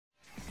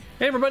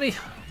Hey everybody,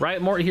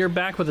 Riot Mort here,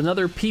 back with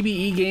another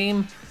PBE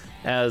game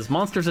as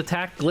Monsters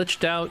Attack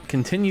Glitched Out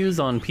continues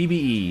on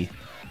PBE.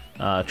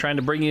 Trying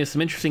to bring you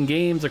some interesting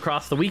games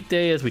across the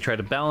weekday as we try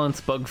to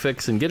balance, bug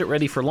fix, and get it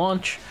ready for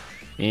launch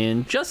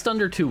in just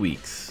under 2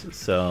 weeks.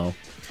 So,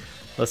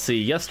 let's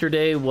see,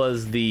 yesterday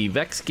was the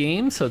Vex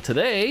game, so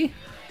today,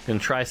 I'm going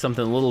to try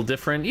something a little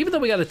different, even though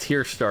we got a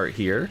tier start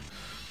here.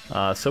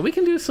 So we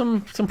can do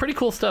some pretty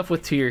cool stuff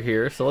with tier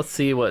here, so let's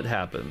see what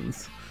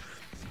happens.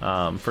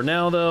 For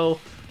now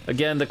though,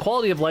 again, the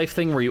quality of life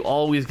thing where you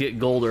always get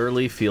gold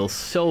early feels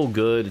so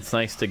good. It's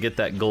nice to get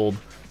that gold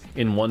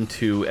in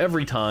 1-2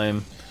 every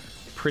time.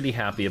 Pretty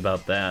happy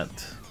about that.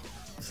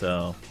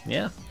 So,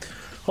 yeah.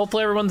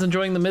 Hopefully everyone's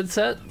enjoying the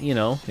mid-set. You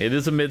know, it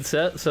is a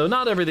mid-set, so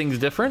not everything's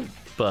different,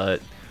 but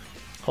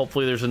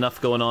hopefully there's enough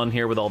going on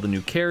here with all the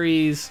new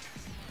carries,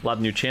 a lot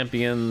of new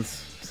champions,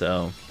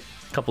 so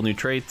a couple new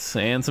traits,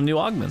 and some new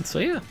augments, so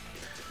yeah.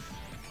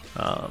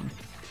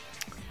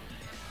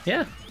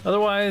 Yeah,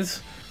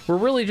 otherwise, we're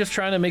really just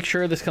trying to make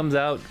sure this comes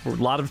out. A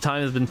lot of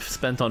time has been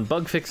spent on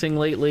bug fixing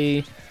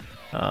lately.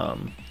 A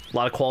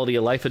lot of quality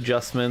of life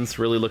adjustments,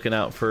 really looking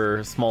out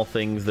for small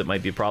things that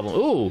might be a problem.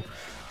 Ooh,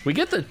 we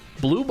get the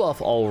blue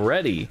buff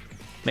already.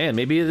 Man,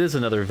 maybe it is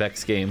another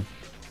Vex game.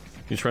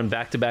 You just run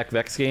back-to-back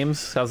Vex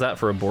games? How's that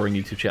for a boring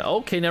YouTube chat?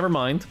 Okay, never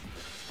mind.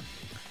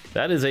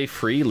 That is a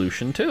free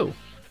Lucian too.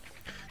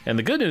 And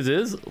the good news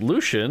is,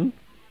 Lucian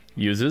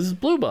uses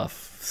blue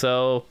buff.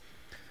 So,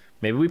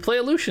 maybe we play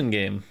a Lucian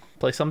game.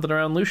 Play something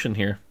around Lucian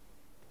here.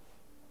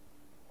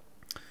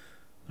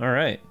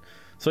 Alright.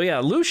 So yeah,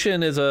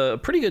 Lucian is a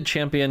pretty good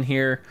champion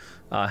here.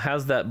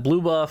 Has that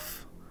blue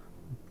buff.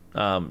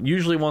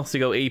 Usually wants to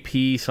go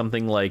AP,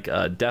 something like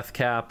Death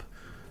Cap.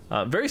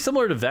 Very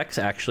similar to Vex,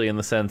 actually, in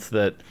the sense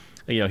that,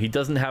 you know, he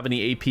doesn't have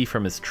any AP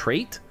from his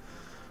trait.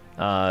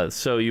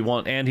 So you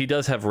want, and he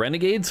does have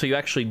Renegade, so you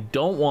actually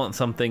don't want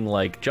something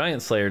like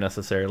Giant Slayer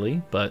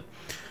necessarily, but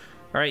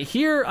alright,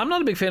 here, I'm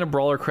not a big fan of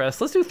Brawler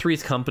Crest. Let's do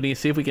Three's Company,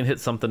 see if we can hit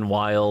something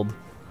wild.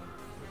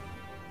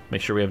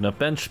 Make sure we have enough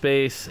bench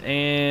space,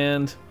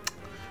 and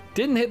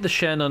didn't hit the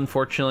Shen,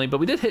 unfortunately, but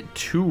we did hit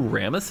 2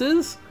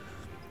 Ramesses.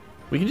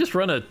 We can just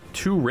run a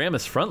 2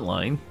 Rammus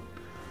frontline.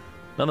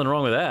 Nothing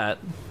wrong with that.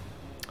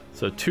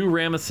 So 2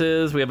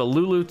 Ramesses, we have a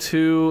Lulu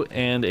 2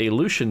 and a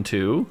Lucian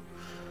 2.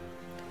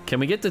 Can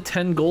we get to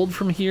 10 gold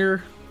from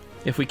here?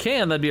 If we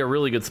can, that'd be a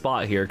really good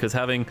spot here, because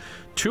having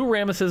 2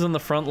 Ramesses in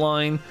the front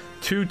line,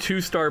 2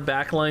 2-star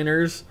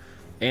backliners,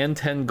 and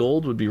 10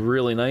 gold would be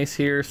really nice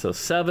here. So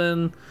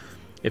 7.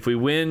 If we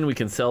win, we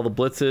can sell the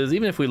blitzes.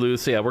 Even if we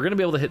lose, so yeah, we're going to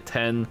be able to hit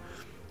 10.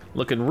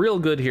 Looking real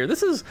good here.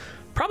 This is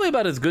probably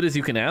about as good as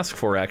you can ask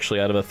for, actually,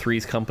 out of a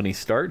Three's Company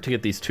start to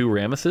get these 2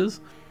 Ramesses.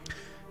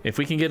 If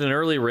we can get an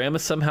early Rammus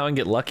somehow and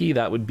get lucky,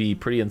 that would be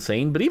pretty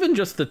insane. But even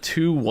just the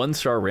 2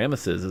 1-star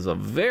Ramesses is a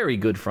very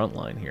good front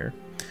line here.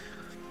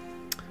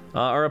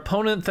 Our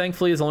opponent,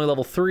 thankfully, is only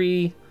level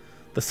 3.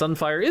 The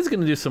Sunfire is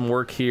going to do some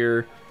work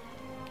here,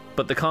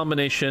 but the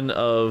combination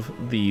of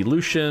the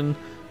Lucian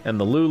and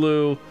the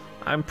Lulu,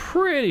 I'm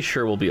pretty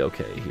sure we'll be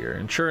okay here.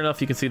 And sure enough,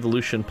 you can see the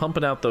Lucian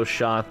pumping out those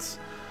shots.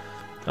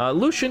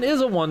 Lucian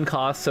is a 1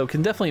 cost, so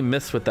can definitely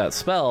miss with that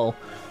spell,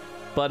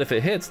 but if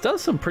it hits,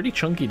 does some pretty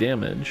chunky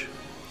damage.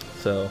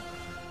 So,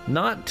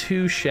 not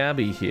too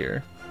shabby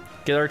here.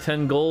 Get our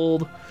 10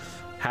 gold.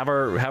 Have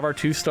our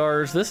 2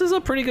 stars. This is a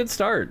pretty good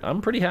start.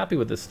 I'm pretty happy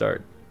with this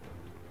start.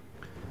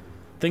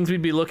 Things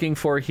we'd be looking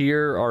for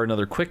here are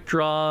another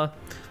Quickdraw,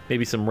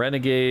 maybe some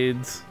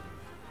Renegades.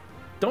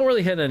 Don't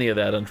really hit any of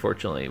that,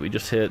 unfortunately. We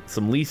just hit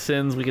some Lee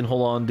Sins we can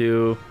hold on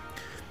to.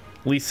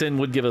 Lee Sin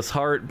would give us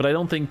heart, but I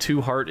don't think 2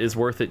 heart is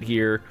worth it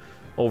here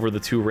over the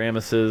 2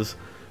 Ramesses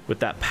with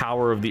that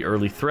power of the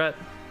early threat.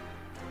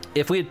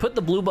 If we had put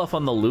the blue buff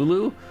on the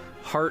Lulu,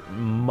 heart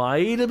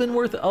might have been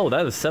worth it. Oh,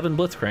 that is 7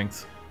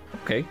 Blitzcranks.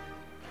 Okay.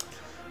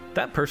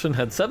 That person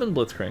had 7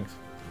 Blitzcranks.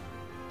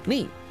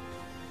 Neat.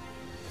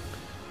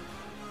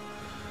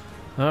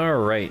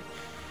 Alright.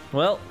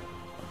 Well,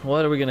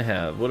 what are we going to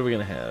have? What are we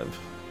going to have?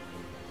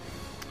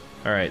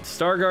 Alright,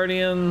 Star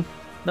Guardian.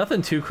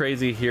 Nothing too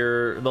crazy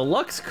here. The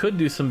Lux could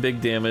do some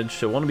big damage,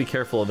 so I want to be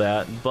careful of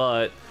that.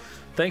 But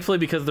thankfully,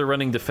 because they're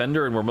running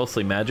Defender and we're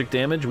mostly magic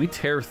damage, we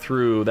tear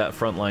through that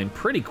front line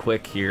pretty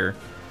quick here.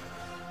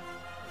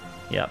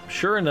 Yep,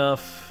 sure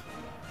enough.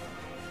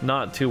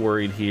 Not too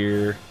worried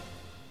here.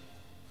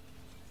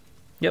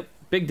 Yep,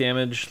 big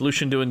damage.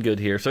 Lucian doing good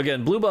here. So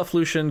again, blue buff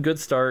Lucian, good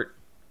start.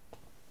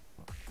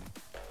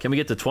 Can we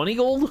get to 20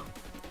 gold?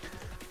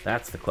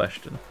 That's the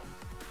question.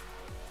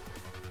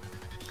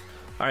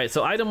 Alright,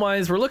 so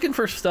item-wise, we're looking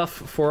for stuff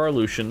for our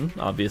Lucian,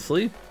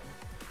 obviously.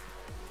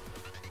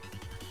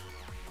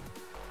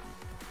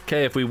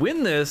 Okay, if we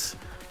win this,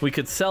 we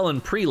could sell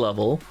in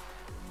pre-level.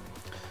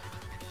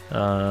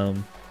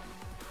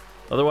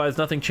 Otherwise,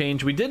 nothing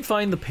changed. We did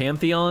find the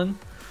Pantheon.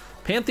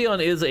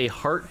 Pantheon is a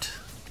heart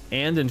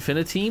and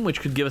Infiniteam,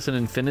 which could give us an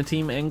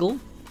Infiniteam angle.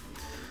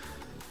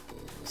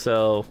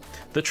 So,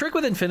 the trick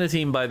with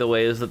Infiniteam, by the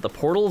way, is that the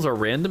portals are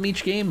random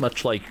each game,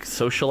 much like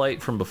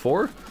Socialite from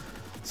before.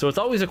 So it's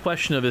always a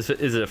question of, is it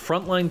a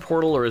frontline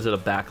portal or is it a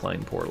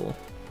backline portal?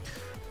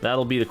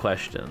 That'll be the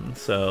question.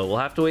 So we'll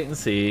have to wait and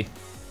see.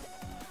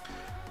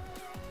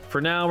 For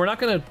now, we're not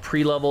going to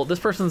pre-level. This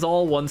person's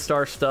all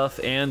 1-star stuff,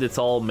 and it's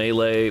all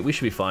melee. We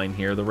should be fine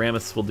here. The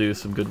Rammus will do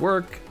some good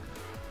work.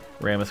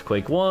 Rammus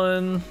Quake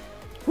 1.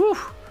 Whew!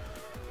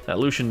 That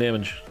Lucian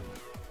damage.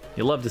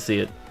 You love to see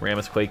it.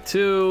 Rammus Quake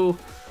 2.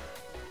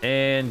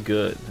 And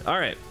good.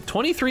 Alright,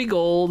 23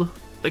 gold.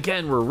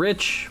 Again, we're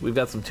rich. We've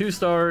got some 2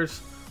 stars.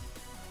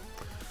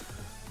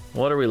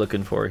 What are we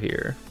looking for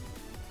here?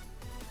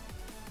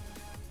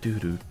 Do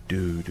do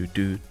do do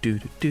do do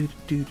do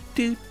do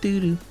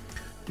do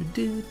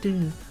do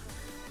do.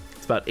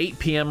 It's about 8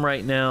 p.m.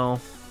 right now.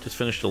 Just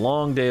finished a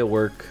long day of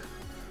work.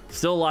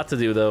 Still a lot to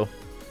do though.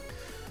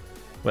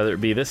 Whether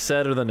it be this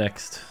set or the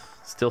next.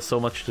 Still so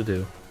much to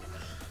do.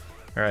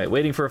 Alright,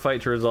 waiting for a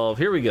fight to resolve.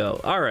 Here we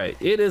go. Alright,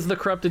 it is the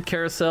Corrupted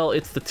Carousel.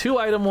 It's the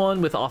 2-item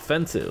one with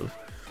offensive.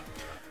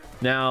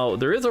 Now,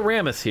 there is a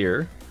Rammus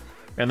here.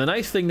 And the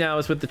nice thing now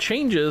is with the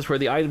changes where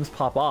the items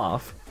pop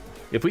off,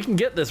 if we can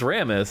get this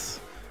Rammus,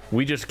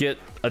 we just get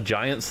a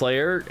Giant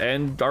Slayer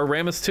and our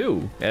Rammus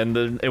too. And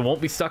it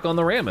won't be stuck on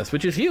the Rammus,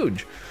 which is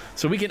huge.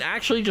 So we can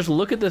actually just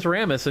look at this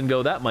Rammus and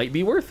go, that might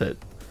be worth it.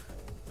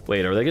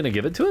 Wait, are they going to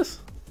give it to us?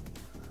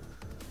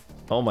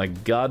 Oh my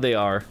god, they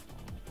are.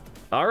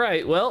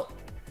 Alright, well,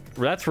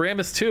 that's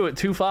Rammus 2 at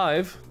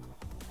 2.5.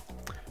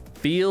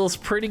 Feels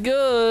pretty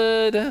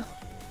good.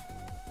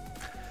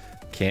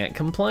 Can't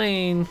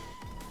complain.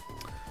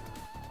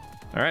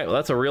 Alright, well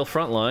that's a real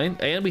front line.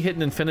 And we hit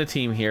an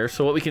Infiniteam here,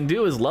 so what we can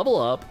do is level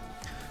up.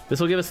 This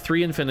will give us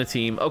 3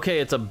 Infiniteam. Okay,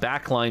 it's a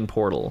backline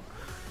portal,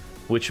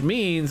 which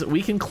means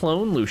we can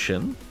clone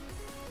Lucian.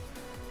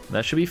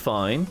 That should be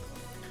fine.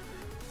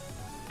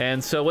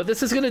 And so what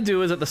this is going to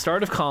do is at the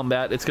start of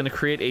combat, it's going to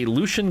create a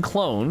Lucian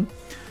clone,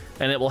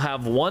 and it will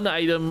have 1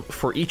 item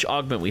for each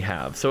augment we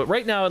have. So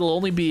right now it'll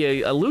only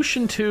be a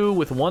Lucian 2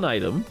 with 1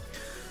 item,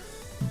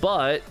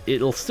 but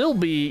it'll still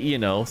be, you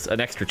know,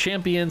 an extra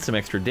champion, some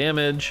extra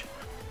damage.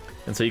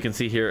 And so you can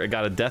see here, I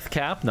got a death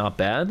cap, not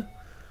bad.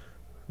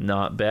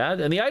 Not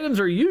bad. And the items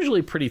are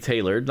usually pretty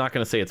tailored. Not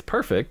going to say it's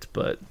perfect,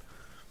 but...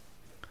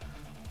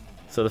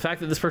 So the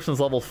fact that this person's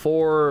level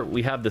 4,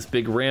 we have this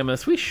big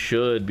Rammus, we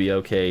should be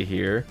okay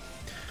here.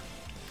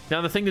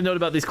 Now the thing to note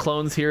about these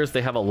clones here is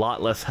they have a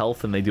lot less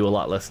health and they do a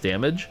lot less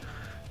damage.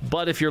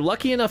 But if you're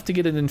lucky enough to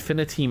get an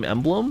Infiniteam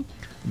emblem,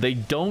 they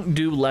don't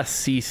do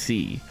less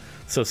CC.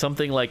 So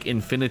something like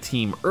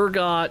Infiniteam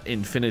Urgot,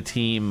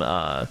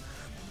 Infiniteam...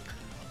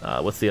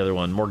 what's the other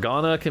one?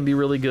 Morgana can be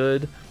really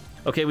good.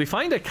 Okay, we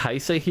find a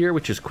Kaisa here,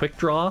 which is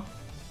Quickdraw.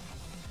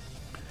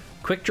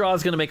 Quickdraw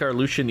is going to make our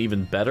Lucian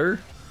even better.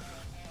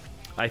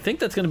 I think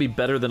that's going to be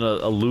better than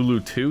a Lulu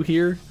 2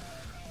 here,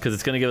 because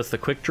it's going to give us the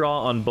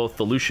Quickdraw on both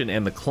the Lucian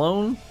and the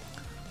clone.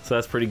 So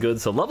that's pretty good.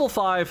 So level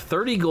 5,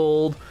 30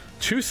 gold,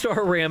 2-star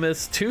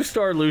Rammus,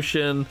 2-star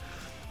Lucian.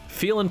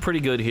 Feeling pretty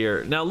good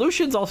here. Now,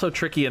 Lucian's also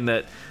tricky in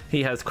that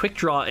he has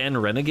Quickdraw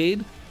and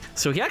Renegade.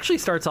 So he actually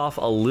starts off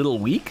a little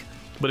weak,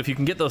 but if you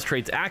can get those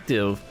traits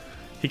active,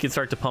 he can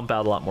start to pump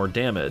out a lot more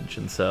damage.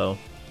 And so,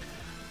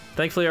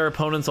 thankfully our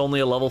opponent's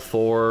only a level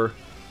 4.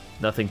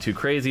 Nothing too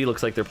crazy.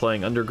 Looks like they're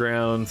playing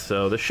Underground.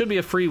 So this should be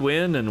a free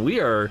win, and we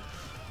are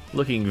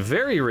looking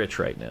very rich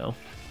right now.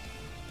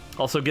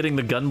 Also getting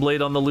the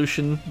Gunblade on the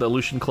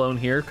Lucian clone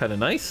here. Kind of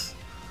nice.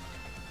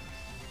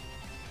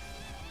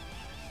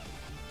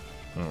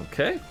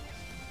 Okay.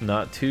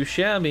 Not too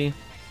shabby.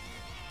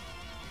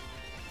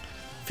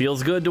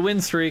 Feels good to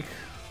win streak.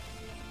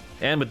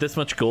 And with this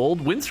much gold,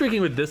 win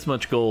streaking with this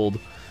much gold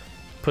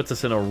puts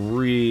us in a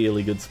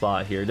really good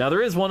spot here. Now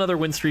there is one other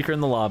win streaker in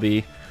the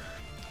lobby,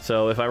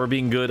 so if I were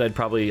being good,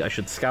 I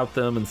should scout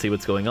them and see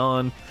what's going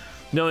on.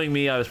 Knowing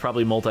me, I was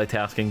probably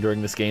multitasking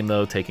during this game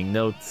though, taking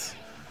notes.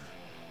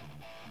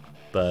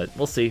 But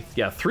we'll see.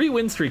 Yeah, 3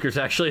 win streakers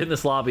actually in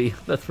this lobby.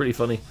 That's pretty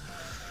funny.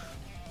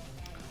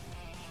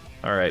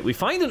 All right, we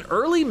find an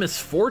early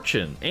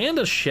Misfortune and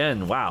a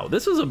Shen. Wow,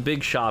 this was a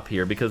big shop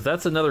here because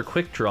that's another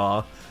quick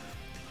draw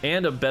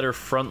and a better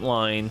front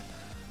line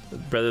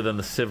rather than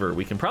the Sivir.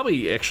 We can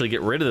probably actually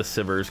get rid of the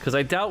Sivers because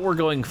I doubt we're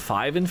going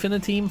 5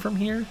 Infiniteam from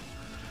here.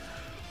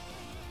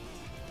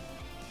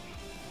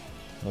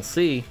 We'll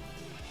see.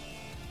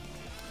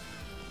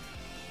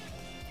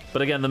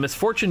 But again, the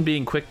Misfortune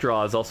being quick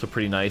draw is also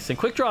pretty nice. And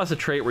quick draw is a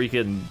trait where you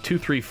can 2,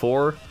 3,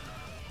 4.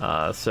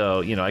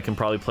 So, you know, I can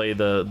probably play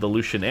the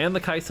Lucian and the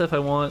Kaisa if I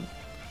want.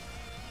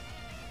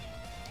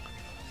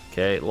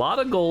 Okay, a lot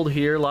of gold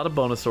here, a lot of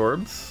bonus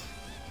orbs.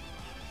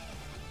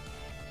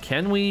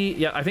 Can we...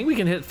 Yeah, I think we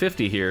can hit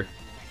 50 here.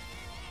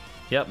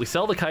 Yep, we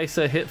sell the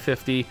Kaisa, hit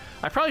 50.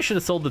 I probably should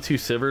have sold the 2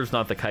 Sivers,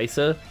 not the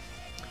Kaisa.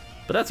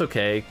 But that's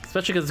okay,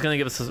 especially because it's going to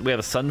give us... We have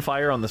a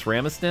Sunfire on this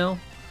Rammus now.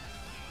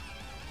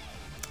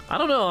 I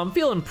don't know, I'm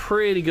feeling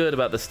pretty good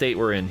about the state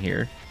we're in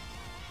here.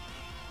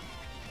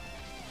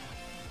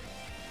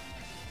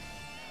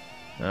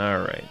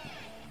 Alright.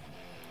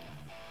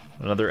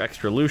 Another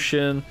extra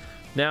Lucian.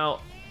 Now,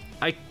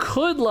 I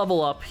could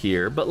level up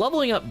here, but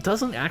leveling up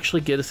doesn't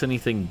actually get us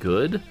anything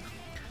good.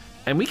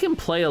 And we can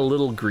play a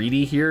little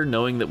greedy here,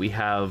 knowing that we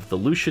have the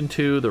Lucian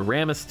 2, the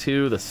Rammus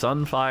 2, the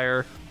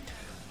Sunfire.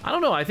 I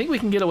don't know, I think we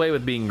can get away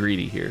with being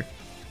greedy here.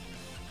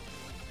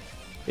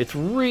 It's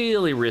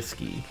really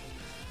risky.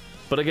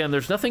 But again,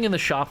 there's nothing in the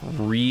shop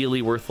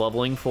really worth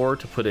leveling for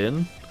to put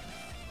in.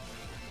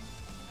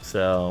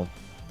 So,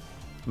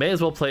 may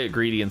as well play it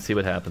greedy and see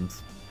what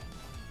happens.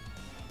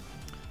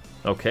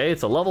 Okay,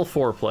 it's a level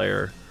 4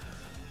 player.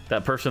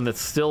 That person that's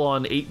still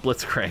on 8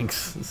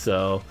 Blitzcranks.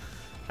 So,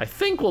 I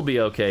think we'll be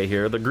okay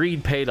here. The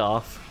greed paid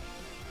off.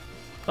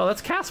 Oh,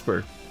 that's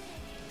Casper.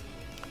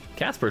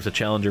 Casper's a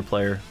challenger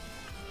player.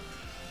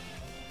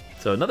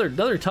 So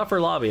another tougher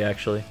lobby,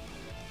 actually.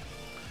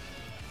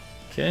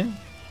 Okay.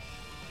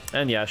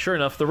 And yeah, sure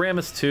enough, the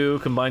Rammus 2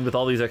 combined with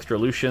all these extra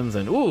Lucians,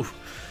 and ooh!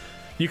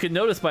 You can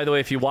notice, by the way,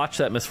 if you watch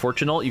that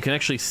Misfortune ult, you can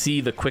actually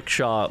see the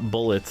Quickdraw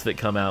bullets that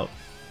come out.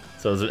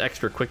 So there's an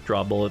extra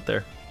Quickdraw bullet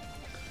there.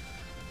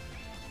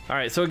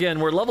 Alright, so again,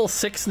 we're level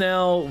 6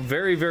 now.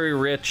 Very, very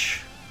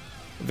rich.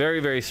 Very,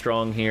 very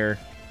strong here.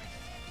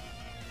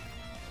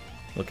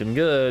 Looking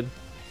good.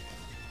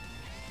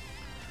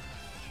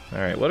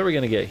 Alright, what are we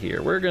going to get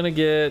here? We're going to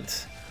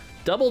get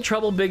Double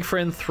Trouble, Big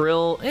Friend,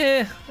 Thrill.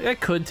 I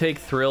could take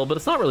Thrill, but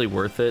it's not really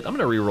worth it. I'm going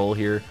to re-roll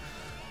here.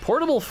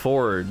 Portable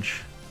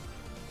Forge.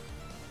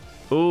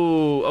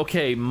 Ooh,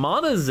 okay.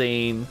 Mana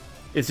Zane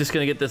is just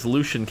going to get this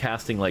Lucian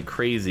casting like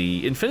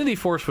crazy. Infinity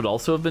Force would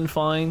also have been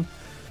fine,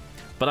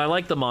 but I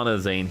like the Mana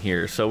Zane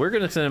here. So we're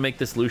going to make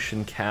this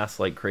Lucian cast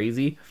like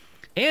crazy.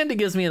 And it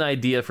gives me an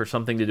idea for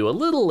something to do a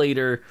little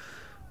later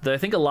that I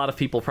think a lot of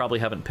people probably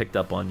haven't picked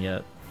up on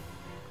yet.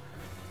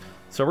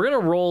 So we're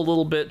going to roll a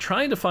little bit,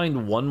 trying to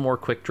find one more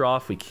Quickdraw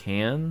if we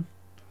can.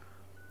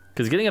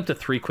 Because getting up to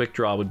 3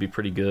 Quickdraw would be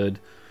pretty good.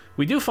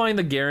 We do find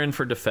the Garen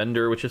for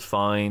Defender, which is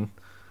fine.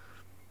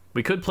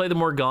 We could play the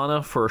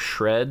Morgana for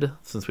Shred,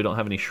 since we don't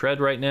have any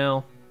Shred right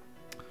now.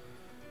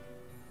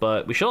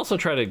 But we should also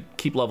try to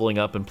keep leveling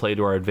up and play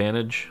to our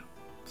advantage.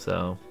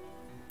 So.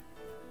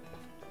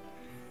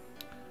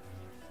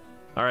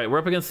 Alright, we're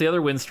up against the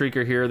other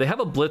Windstreaker here. They have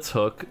a Blitz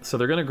Hook, so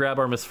they're going to grab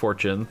our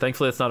Misfortune.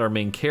 Thankfully, that's not our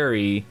main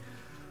carry.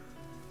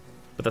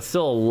 But that's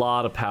still a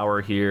lot of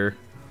power here.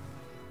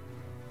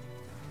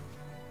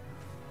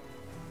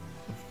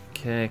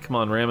 Okay, come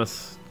on,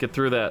 Rammus. Get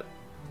through that.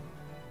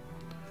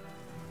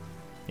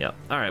 Yeah,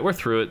 alright, we're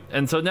through it.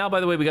 And so now, by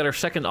the way, we got our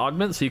second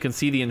augment, so you can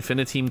see the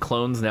Infiniteam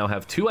clones now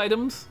have 2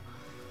 items.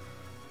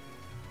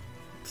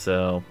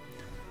 So,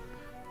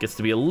 gets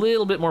to be a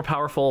little bit more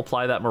powerful.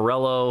 Apply that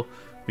Morello.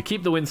 We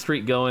keep the win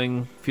streak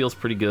going. Feels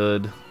pretty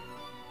good.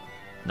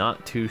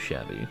 Not too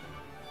shabby.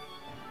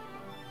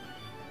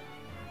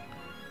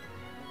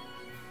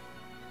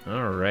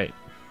 Alright.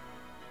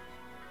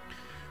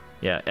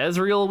 Yeah,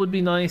 Ezreal would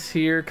be nice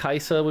here.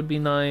 Kai'Sa would be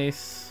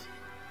nice.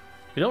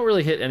 We don't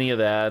really hit any of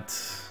that.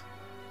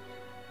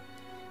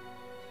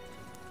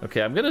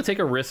 Okay, I'm going to take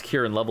a risk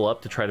here and level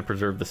up to try to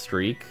preserve the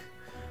streak.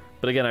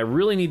 But again, I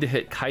really need to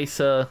hit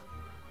Kai'Sa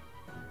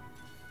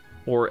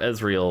or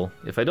Ezreal.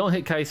 If I don't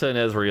hit Kai'Sa and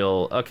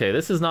Ezreal... Okay,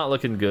 this is not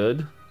looking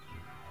good.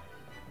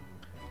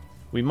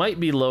 We might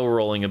be low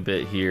rolling a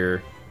bit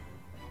here.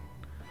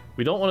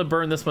 We don't want to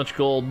burn this much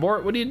gold.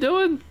 Mort, what are you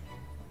doing?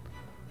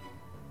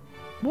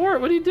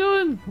 Mort, what are you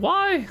doing?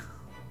 Why?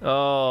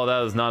 Oh, that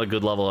was not a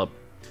good level up.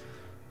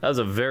 That was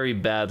a very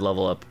bad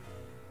level up.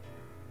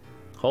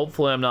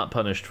 Hopefully I'm not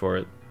punished for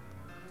it.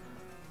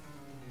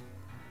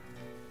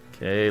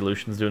 Okay,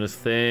 Lucian's doing his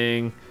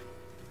thing.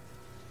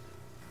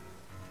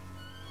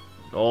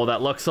 Oh,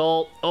 that Lux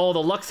ult. Oh,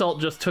 the Lux ult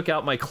just took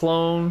out my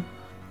clone.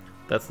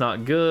 That's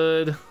not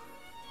good.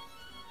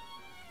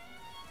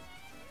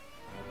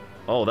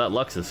 Oh, that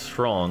Lux is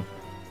strong.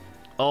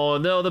 Oh,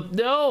 no,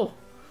 no!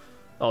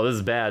 Oh, this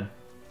is bad.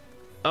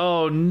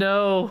 Oh,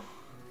 no.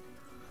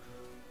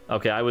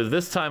 Okay,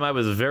 this time I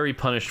was very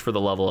punished for the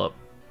level up.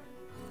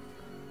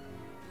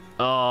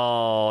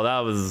 Oh, that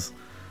was...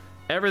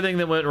 Everything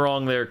that went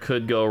wrong there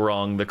could go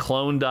wrong. The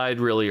clone died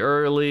really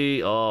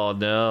early. Oh,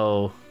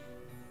 no.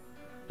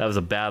 That was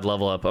a bad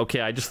level up. Okay,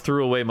 I just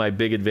threw away my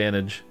big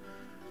advantage.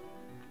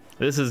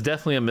 This is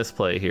definitely a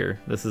misplay here.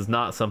 This is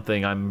not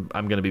something I'm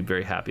going to be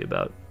very happy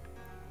about.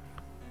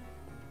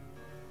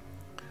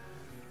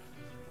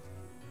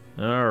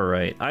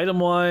 Alright,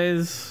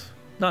 item-wise,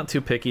 not too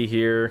picky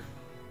here.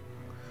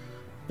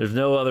 There's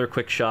no other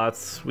quick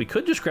shots. We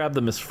could just grab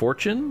the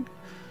Misfortune.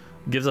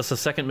 Gives us a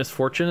second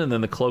Misfortune, and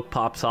then the cloak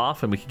pops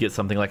off, and we could get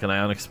something like an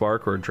Ionic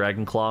Spark or a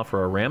Dragon Claw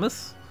for our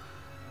Rammus.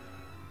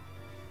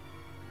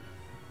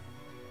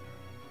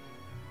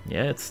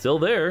 Yeah, it's still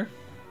there.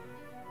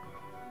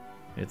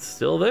 It's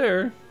still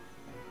there.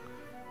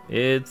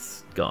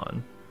 It's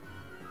gone.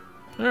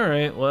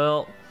 Alright,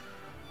 well...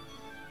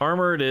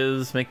 Armor it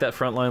is. Make that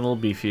front line a little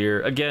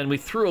beefier. Again, we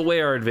threw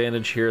away our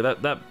advantage here.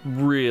 That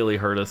really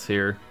hurt us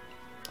here.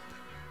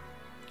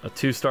 A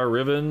 2-star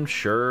Ribbon?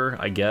 Sure,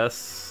 I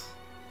guess.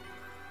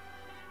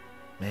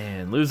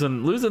 Man,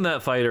 losing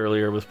that fight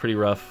earlier was pretty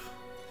rough.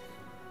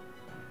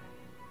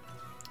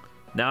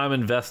 Now I'm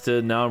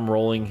invested. Now I'm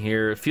rolling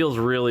here. It feels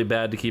really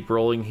bad to keep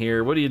rolling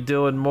here. What are you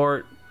doing,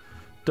 Mort?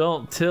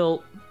 Don't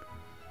tilt.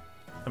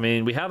 I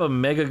mean, we have a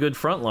mega good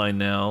front line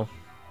now.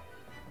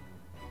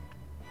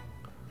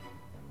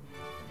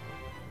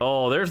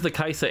 Oh, there's the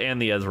Kai'Sa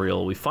and the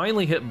Ezreal. We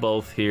finally hit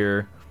both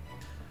here.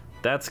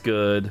 That's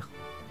good.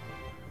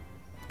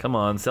 Come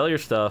on, sell your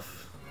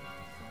stuff.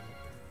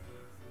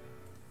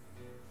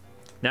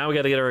 Now we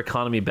got to get our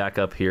economy back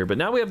up here. But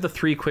now we have the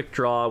 3 quick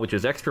draw, which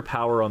is extra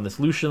power on this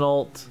Lucian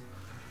ult.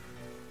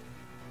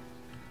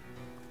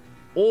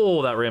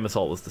 Oh, that Rammus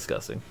ult was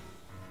disgusting.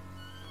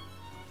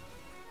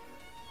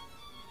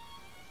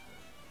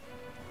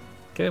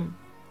 Okay.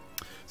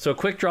 So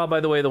quick draw,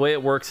 by the way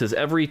it works is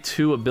every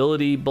 2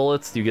 ability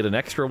bullets, you get an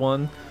extra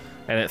one.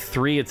 And at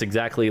 3, it's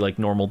exactly like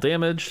normal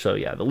damage. So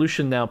yeah, the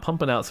Lucian now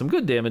pumping out some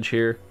good damage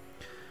here.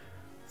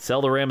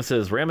 Sell the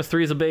Rammuses. Rammus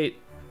 3 is a bait.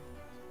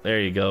 There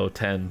you go,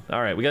 10.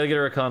 All right, we got to get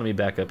our economy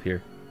back up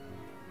here.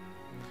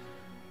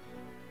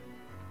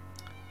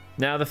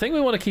 Now, the thing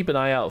we want to keep an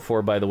eye out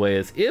for, by the way,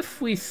 is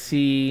if we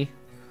see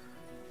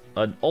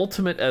an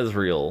ultimate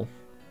Ezreal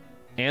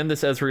and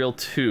this Ezreal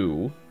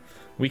 2,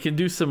 we can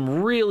do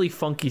some really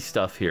funky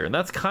stuff here. And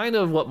that's kind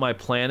of what my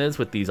plan is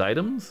with these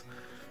items.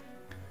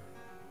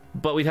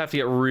 But we'd have to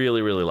get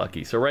really, really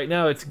lucky. So right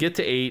now, it's get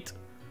to 8,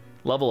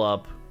 level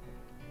up,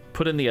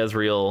 put in the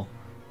Ezreal,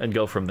 and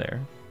go from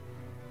there.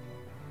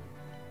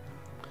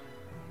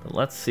 But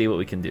let's see what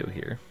we can do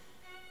here.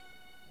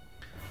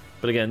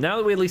 But again, now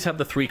that we at least have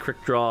the 3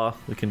 quick draw,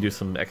 we can do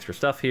some extra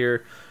stuff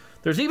here.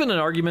 There's even an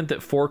argument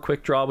that 4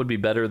 quick draw would be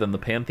better than the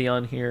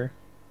Pantheon here.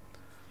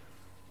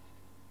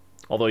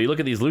 Although you look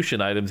at these Lucian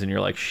items and you're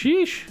like,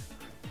 sheesh.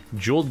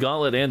 Jeweled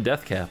Gauntlet and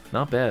Death Cap.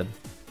 Not bad.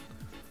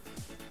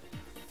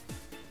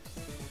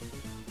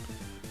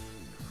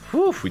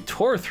 Whew, we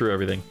tore through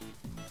everything.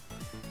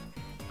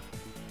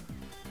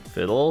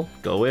 Fiddle.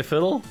 Go away,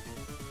 Fiddle.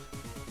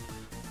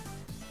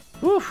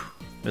 Whew.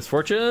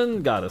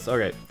 Misfortune. Got us.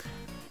 Okay.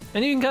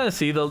 And you can kind of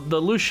see the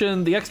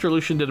Lucian, the extra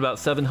Lucian did about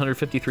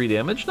 753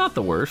 damage. Not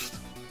the worst.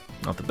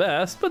 Not the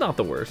best, but not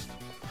the worst.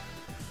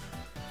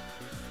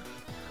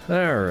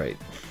 Alright.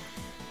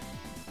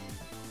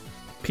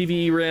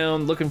 PvE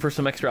round, looking for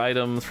some extra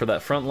items for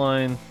that front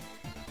line.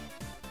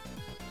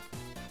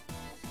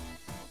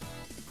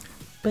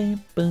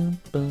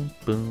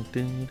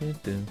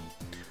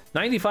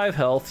 95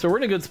 health, so we're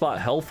in a good spot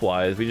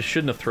health-wise. We just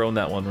shouldn't have thrown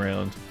that one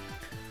round.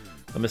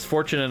 A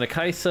Misfortune and a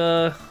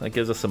Kai'Sa. That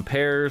gives us some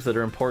pairs that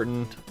are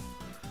important.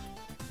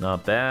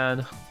 Not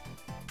bad.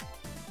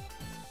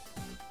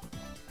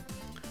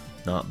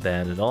 Not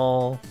bad at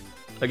all.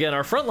 Again,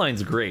 our front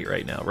line's great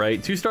right now,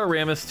 right? 2-star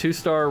Rammus,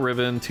 2-star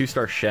Riven,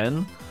 2-star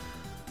Shen.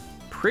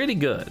 Pretty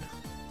good.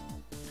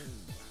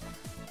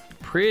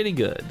 Pretty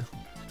good.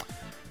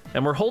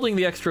 And we're holding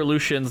the extra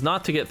Lucians,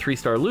 not to get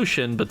 3-star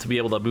Lucian, but to be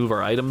able to move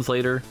our items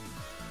later.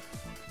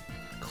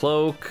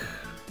 Cloak.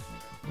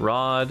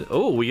 Rod.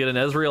 Oh, we get an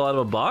Ezreal out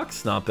of a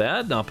box. Not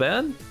bad, not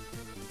bad.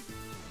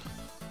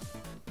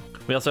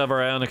 We also have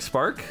our Ionic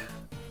Spark.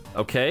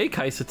 Okay,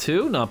 Kai'Sa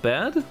 2, not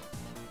bad.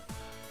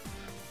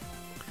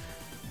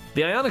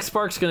 The Ionic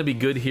Spark's going to be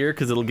good here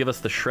because it'll give us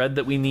the shred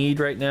that we need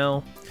right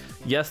now.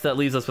 Yes, that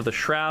leaves us with a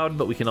Shroud,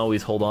 but we can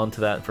always hold on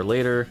to that for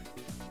later.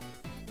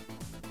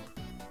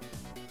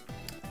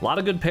 A lot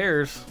of good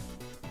pairs.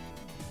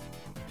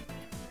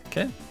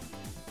 Okay.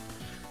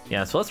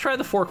 Yeah, so let's try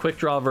the 4 quick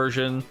draw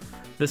version.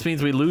 This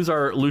means we lose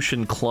our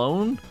Lucian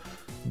clone,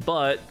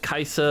 but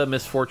Kai'Sa,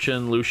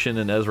 Misfortune, Lucian,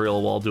 and Ezreal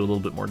will all do a little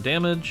bit more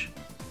damage.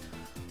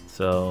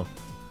 So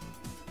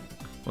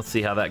let's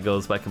see how that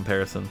goes by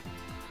comparison.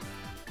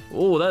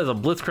 Oh, that is a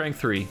Blitzcrank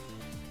 3.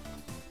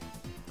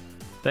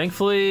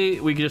 Thankfully,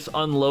 we can just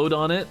unload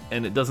on it,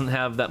 and it doesn't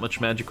have that much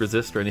magic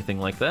resist or anything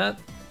like that.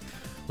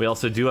 We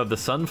also do have the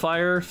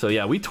Sunfire, so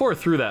yeah, we tore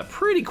through that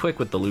pretty quick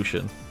with the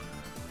Lucian.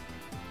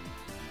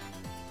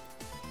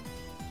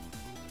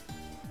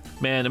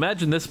 Man,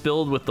 imagine this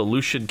build with the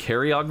Lucian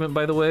carry augment,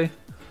 by the way.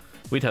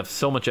 We'd have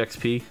so much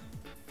XP.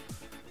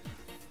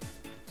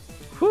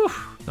 Whew,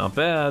 not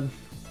bad.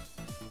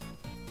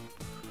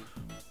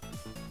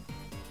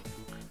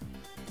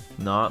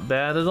 Not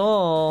bad at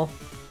all.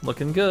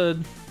 Looking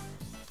good.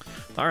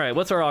 Alright,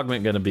 what's our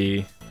augment gonna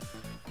be?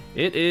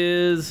 It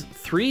is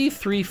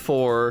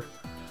 3-3-4.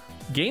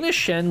 Gain a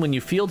Shen. When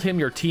you field him,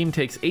 your team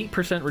takes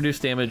 8%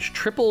 reduced damage,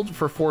 tripled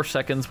for 4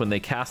 seconds when they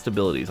cast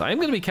abilities. I am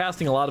going to be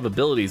casting a lot of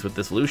abilities with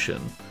this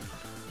Lucian.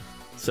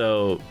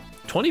 So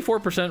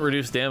 24%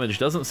 reduced damage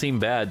doesn't seem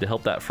bad to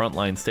help that front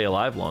line stay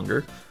alive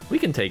longer. We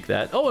can take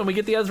that. Oh, and we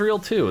get the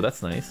Ezreal too.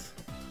 That's nice.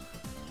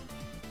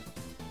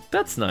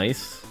 That's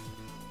nice.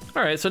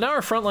 Alright, so now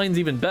our front line's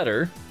even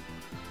better.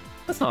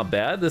 That's not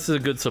bad. This is a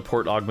good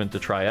support augment to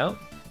try out.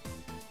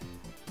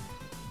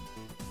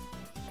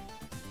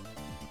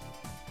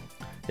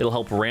 It'll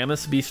help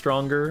Rammus be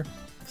stronger.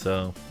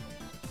 So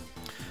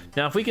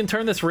now if we can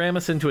turn this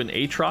Rammus into an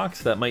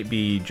Aatrox, that might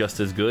be just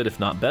as good, if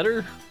not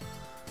better.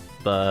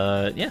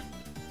 But yeah.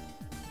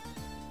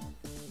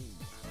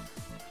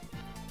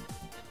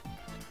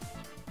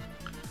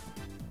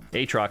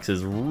 Aatrox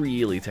is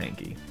really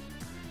tanky.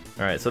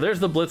 Alright, so there's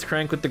the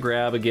Blitzcrank with the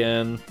grab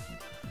again.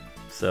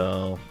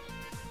 So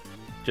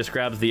Just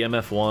grabs the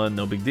MF1,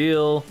 no big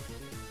deal.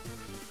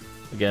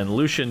 Again,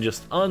 Lucian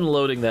just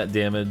unloading that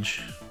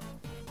damage.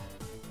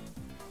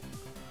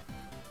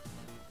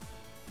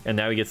 And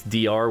now he gets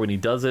DR when he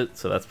does it,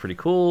 so that's pretty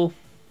cool.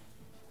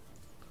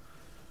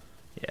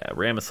 Yeah,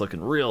 Rammus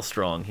looking real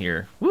strong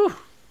here. Woo!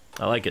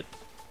 I like it.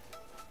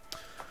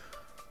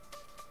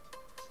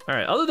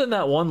 Alright, other than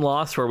that one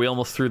loss where we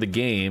almost threw the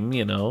game,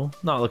 you know,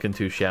 not looking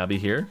too shabby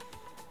here.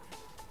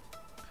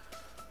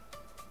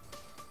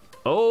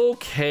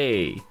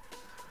 Okay.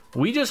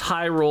 We just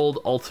high-rolled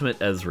Ultimate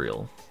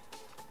Ezreal.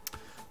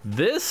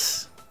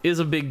 This is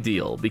a big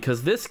deal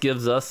because this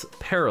gives us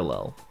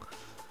Parallel.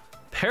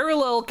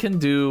 Parallel can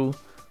do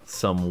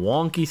some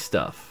wonky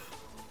stuff.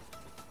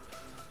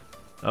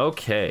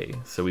 Okay,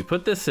 so we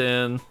put this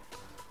in,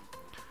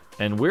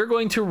 and we're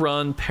going to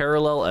run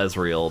Parallel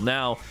Ezreal.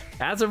 Now,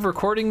 as of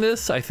recording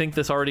this, I think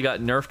this already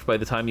got nerfed by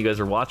the time you guys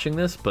are watching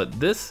this, but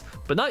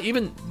not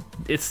even,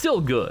 it's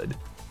still good.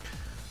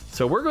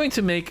 So we're going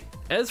to make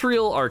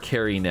Ezreal our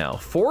carry now.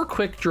 4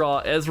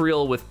 Quickdraw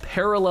Ezreal with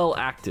Parallel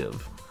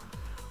active.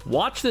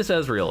 Watch this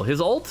Ezreal.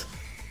 His ult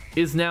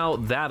is now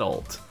that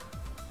ult.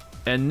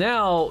 And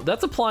now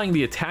that's applying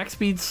the attack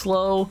speed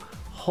slow.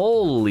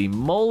 Holy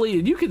moly.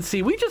 And you can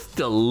see we just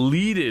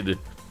deleted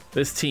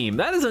this team.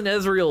 That is an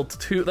Ezreal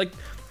 2. Like,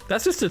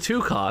 that's just a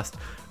 2 cost.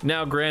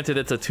 Now, granted,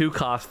 it's a 2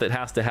 cost that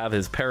has to have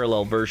his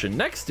Parallel version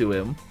next to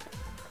him.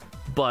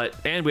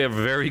 And we have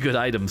very good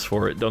items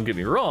for it. Don't get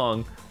me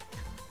wrong.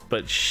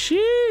 But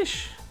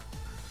sheesh.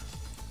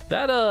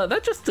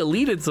 That just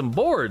deleted some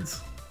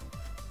boards.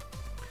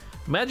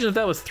 Imagine if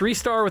that was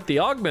 3-star with the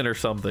augment or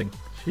something.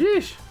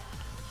 Sheesh.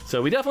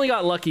 So we definitely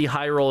got lucky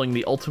high rolling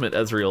the Ultimate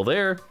Ezreal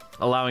there,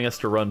 allowing us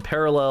to run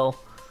Parallel.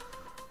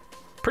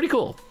 Pretty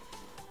cool.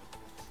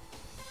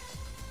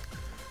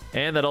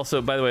 And that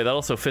also, by the way, that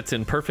also fits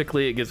in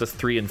perfectly. It gives us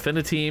 3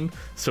 Infiniteam,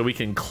 so we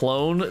can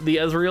clone the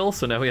Ezreal.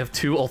 So now we have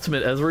 2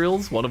 Ultimate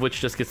Ezreals, one of which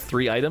just gets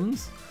 3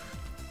 items.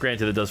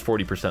 Granted, it does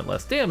 40%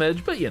 less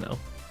damage, but you know.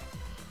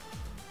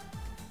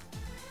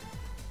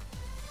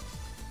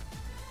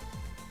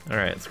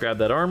 Alright, let's grab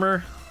that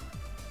armor.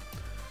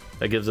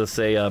 That gives us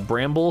a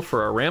Bramble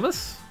for our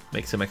Rammus.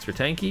 Makes him extra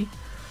tanky.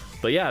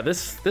 But yeah,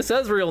 this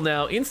Ezreal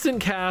now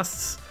instant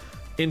casts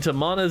into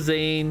Mana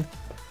Zane.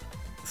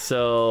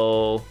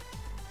 So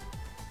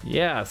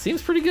yeah,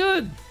 seems pretty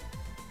good.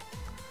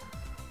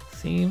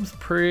 Seems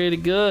pretty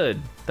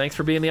good. Thanks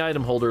for being the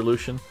item holder,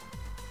 Lucian.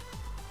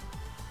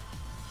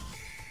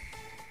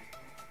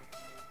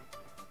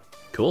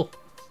 Cool.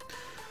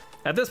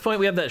 At this point,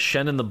 we have that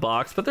Shen in the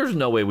box, but there's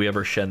no way we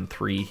ever Shen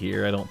 3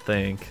 here, I don't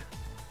think.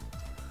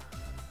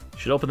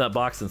 Should open that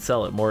box and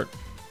sell it, Mort.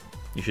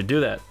 You should do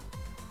that.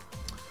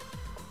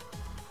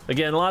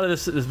 Again, a lot of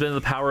this has been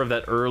the power of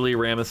that early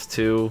Rammus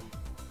 2.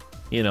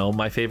 You know,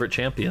 my favorite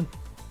champion.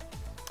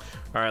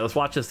 All right, let's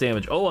watch this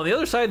damage. Oh, on the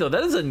other side, though,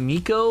 that is a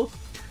Nico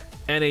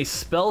and a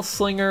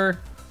Spellslinger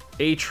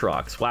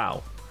Aatrox.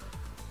 Wow.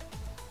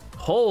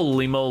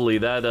 Holy moly,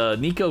 that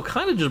Nico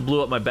kind of just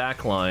blew up my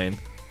backline.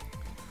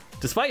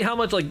 Despite how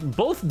much, like,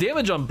 both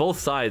damage on both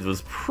sides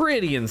was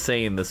pretty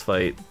insane this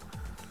fight.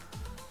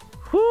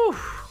 Whew.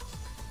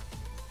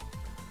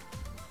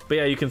 But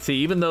yeah, you can see,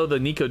 even though the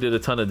Nico did a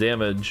ton of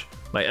damage,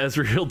 my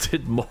Ezreal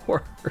did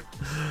more.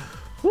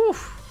 Whew.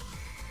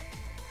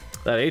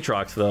 That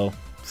Aatrox, though,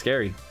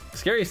 scary.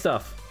 Scary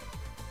stuff.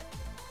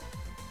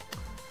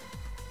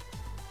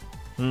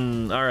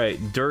 Alright,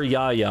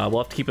 Duryaya.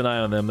 We'll have to keep an eye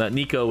on them. That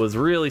Nico was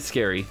really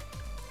scary.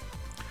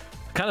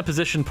 Kind of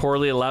positioned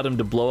poorly, allowed him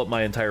to blow up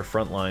my entire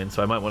front line,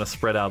 so I might want to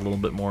spread out a little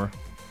bit more.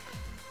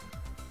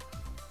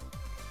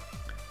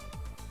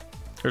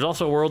 There's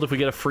also a world if we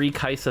get a free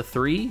Kai'Sa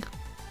 3.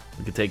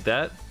 We could take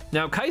that.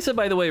 Now, Kai'Sa,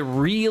 by the way,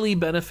 really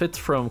benefits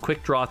from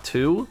Quickdraw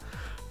 2,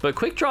 but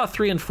Quickdraw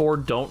 3 and 4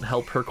 don't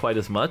help her quite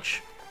as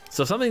much.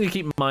 So something to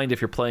keep in mind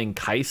if you're playing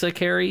Kai'Sa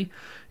carry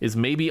is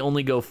maybe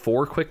only go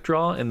 4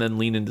 Quickdraw and then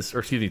lean into, or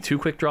excuse me, 2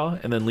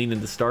 Quickdraw and then lean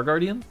into Star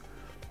Guardian.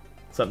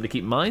 Something to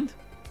keep in mind.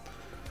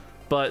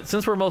 But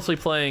since we're mostly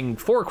playing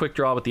 4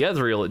 Quickdraw with the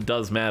Ezreal, it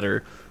does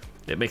matter.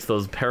 It makes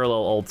those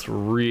parallel ults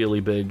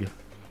really big.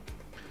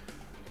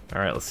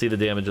 All right, let's see the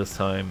damage this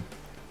time.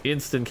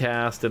 Instant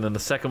cast, and then the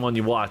second one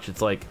you watch,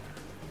 it's like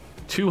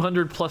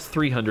 200 plus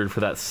 300 for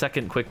that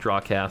second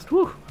Quickdraw cast.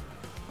 Woo!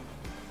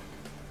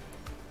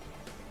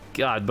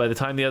 God, by the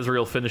time the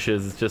Ezreal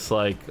finishes, it's just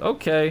like,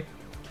 okay.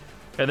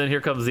 And then here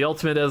comes the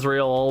ultimate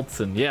Ezreal ults,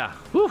 and yeah,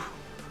 whew.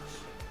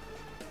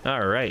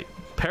 All right,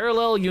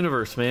 parallel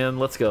universe, man.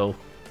 Let's go.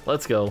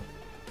 Let's go.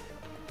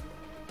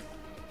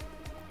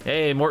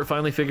 Hey, Mort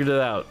finally figured it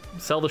out.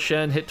 Sell the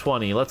Shen, hit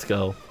 20. Let's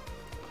go.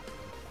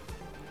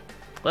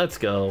 Let's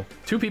go.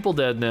 2 people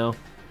dead now.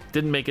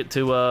 Didn't make it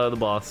to the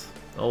boss.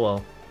 Oh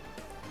well.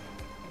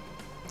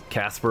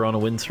 Casper on a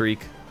win streak.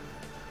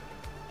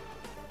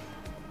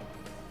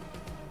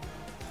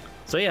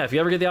 So yeah, if you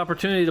ever get the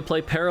opportunity to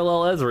play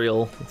parallel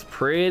Ezreal, it's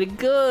pretty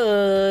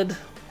good.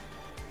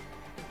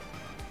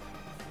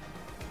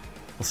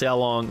 We'll see how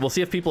long. We'll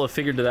see if people have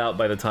figured it out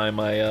by the time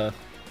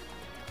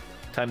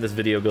time this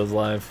video goes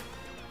live.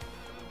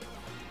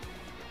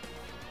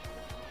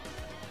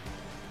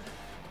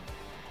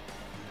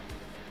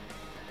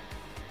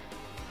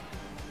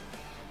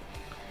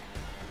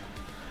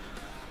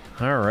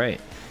 All right.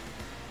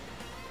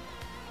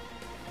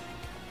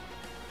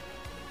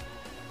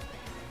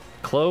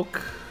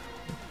 Cloak.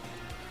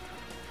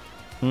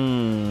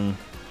 A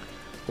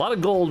lot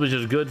of gold, which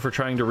is good for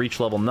trying to reach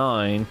level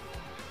 9.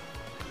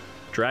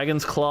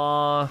 Dragon's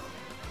Claw.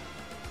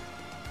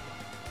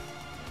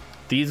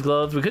 These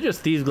gloves. We could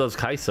just These gloves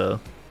Kaisa.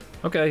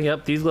 Okay,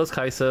 yep, These gloves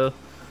Kaisa.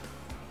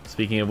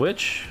 Speaking of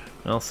which,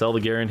 I'll sell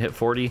the Garen, hit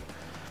 40.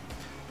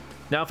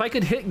 Now, if I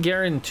could hit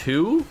Garen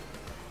 2,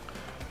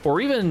 or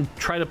even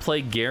try to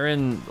play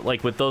Garen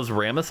like with those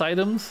Rammus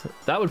items,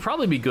 that would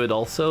probably be good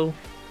also.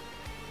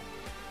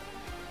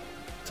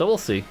 So we'll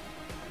see.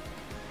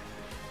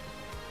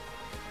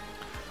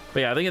 But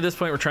yeah, I think at this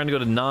point we're trying to go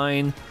to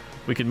 9.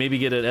 We could maybe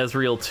get an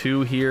Ezreal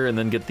 2 here and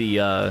then get the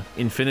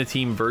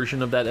Infiniteam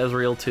version of that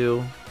Ezreal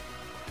 2.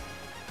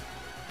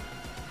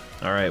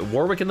 Alright,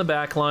 Warwick in the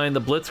back line.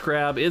 The Blitz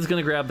grab is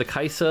going to grab the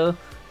Kaisa,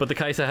 but the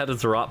Kaisa had a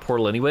Zerat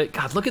portal anyway.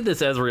 God, look at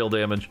this Ezreal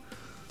damage.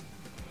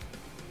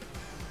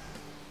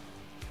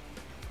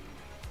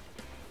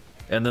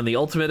 And then the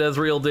ultimate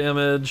Ezreal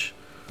damage.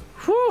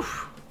 Whew!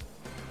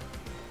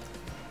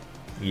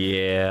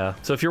 Yeah.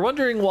 So if you're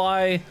wondering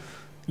why,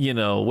 you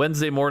know,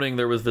 Wednesday morning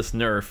there was this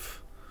nerf,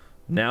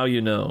 now you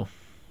know.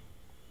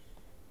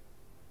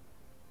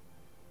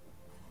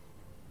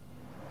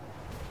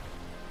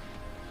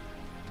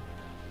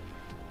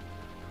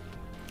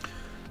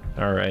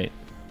 All right.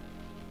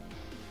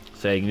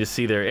 So you can just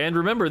see there. And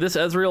remember, this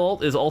Ezreal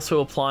ult is also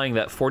applying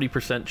that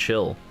 40%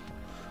 chill.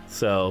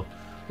 So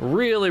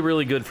really,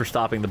 really good for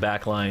stopping the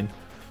backline.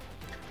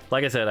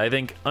 Like I said, I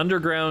think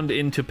Underground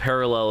into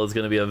Parallel is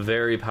going to be a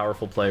very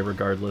powerful play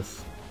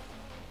regardless.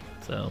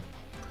 So,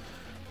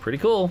 pretty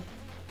cool.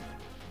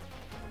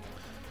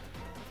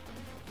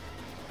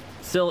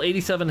 Still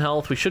 87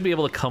 health. We should be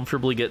able to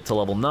comfortably get to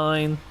level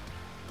 9.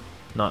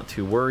 Not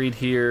too worried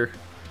here.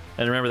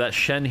 And remember that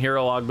Shen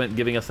hero augment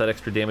giving us that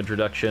extra damage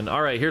reduction.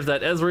 All right, here's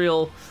that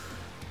Ezreal.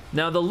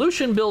 Now, the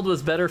Lucian build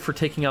was better for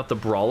taking out the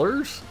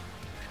brawlers.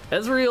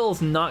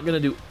 Ezreal's not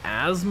going to do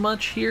as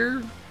much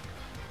here,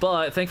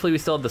 but thankfully we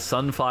still have the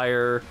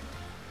Sunfire.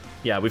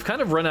 Yeah, we've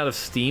kind of run out of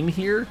steam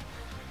here.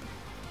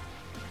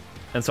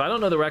 And so I don't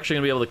know that we're actually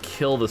going to be able to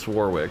kill this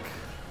Warwick.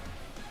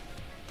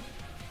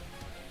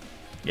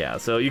 Yeah,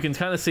 so you can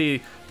kind of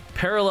see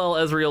Parallel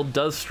Ezreal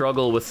does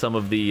struggle with some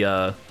of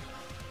the,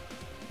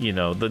 you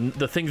know,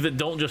 the things that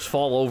don't just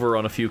fall over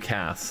on a few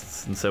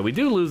casts. And so we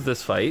do lose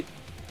this fight.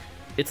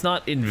 It's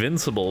not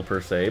invincible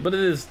per se, but it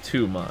is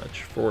too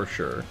much, for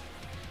sure.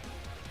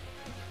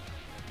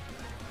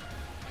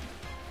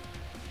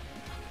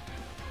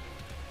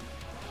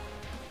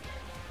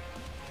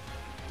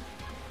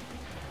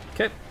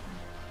 Okay.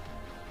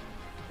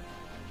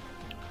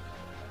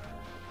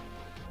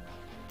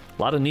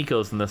 A lot of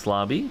Nikos in this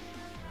lobby.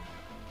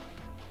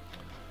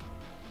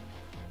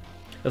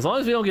 As long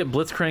as we don't get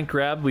Blitzcrank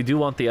grabbed, we do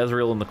want the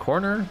Ezreal in the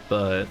corner,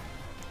 but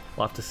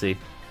we'll have to see.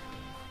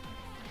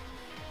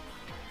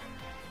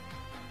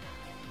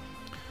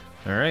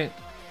 Alright,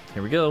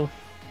 here we go.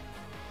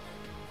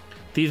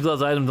 Thieves'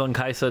 Gloves items on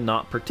Kaisa,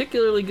 not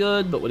particularly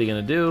good, but what are you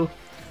going to do?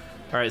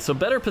 Alright, so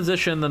better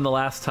position than the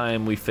last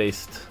time we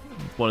faced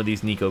one of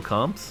these Nico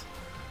comps.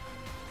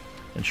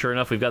 And sure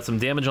enough, we've got some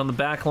damage on the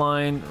back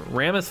line.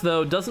 Rammus,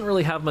 though, doesn't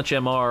really have much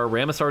MR.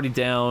 Rammus already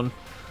down.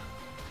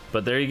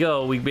 But there you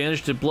go. We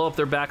managed to blow up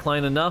their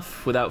backline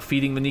enough without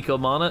feeding the Nico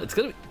mana. It's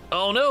gonna be...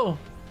 Oh, no!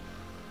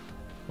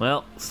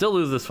 Well, still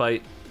lose this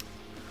fight.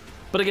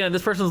 But again,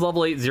 this person's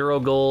level 8, 0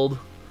 gold.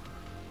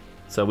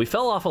 So we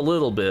fell off a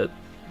little bit.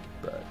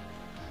 But...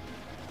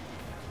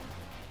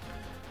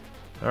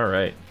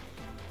 Alright.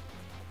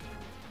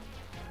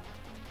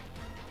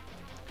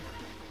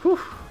 Whew.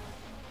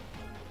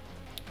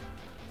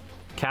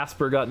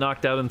 Casper got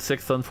knocked out in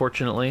 6th,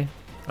 unfortunately.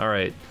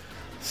 Alright.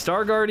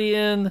 Star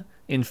Guardian...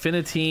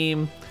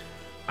 Infiniteam.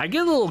 I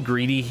get a little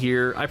greedy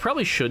here. I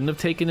probably shouldn't have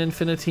taken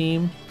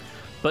Infiniteam,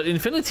 but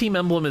Infiniteam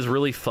emblem is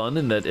really fun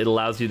in that it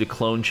allows you to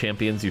clone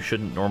champions you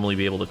shouldn't normally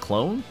be able to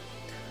clone.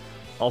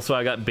 Also,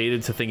 I got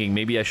baited to thinking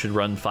maybe I should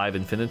run 5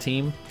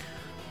 Infiniteam,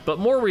 but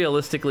more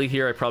realistically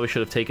here, I probably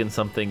should have taken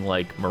something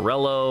like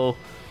Morello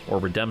or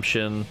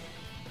Redemption,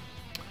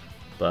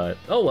 but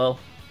oh well.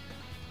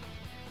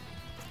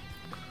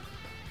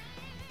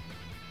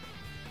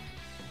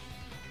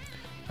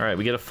 All right,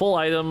 we get a full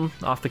item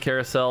off the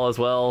carousel as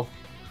well.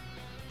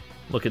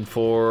 Looking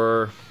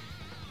for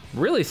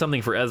really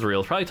something for Ezreal.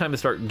 It's probably time to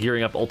start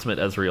gearing up Ultimate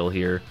Ezreal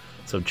here.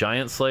 So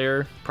Giant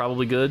Slayer,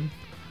 probably good.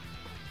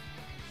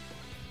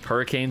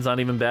 Hurricane's not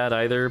even bad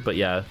either, but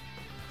yeah.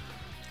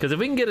 Because if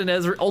we can get an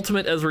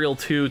Ultimate Ezreal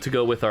 2 to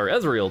go with our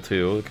Ezreal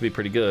 2, it could be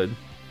pretty good.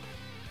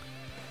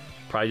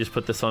 Probably just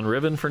put this on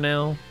Riven for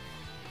now.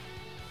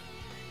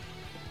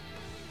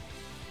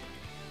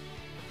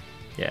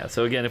 Yeah,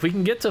 so again, if we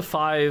can get to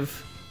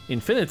 5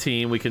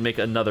 Infiniteam, we can make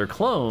another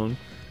clone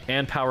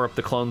and power up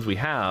the clones we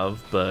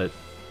have, but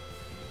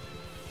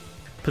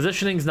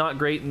positioning's not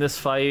great in this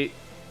fight,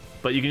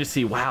 but you can just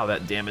see, wow,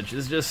 that damage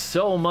is just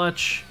so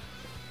much.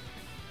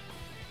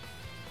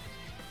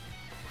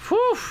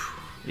 Whew.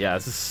 Yeah,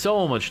 this is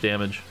so much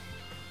damage.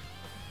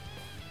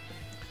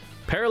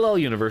 Parallel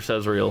universe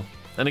Ezreal.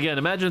 And again,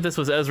 imagine if this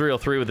was Ezreal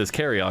 3 with his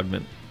carry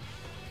augment.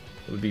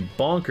 It would be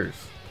bonkers.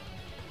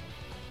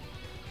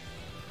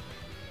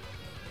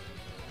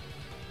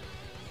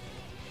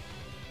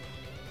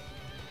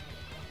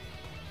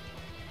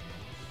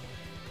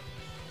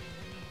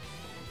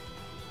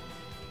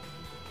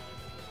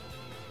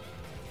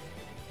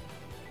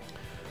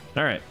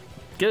 All right,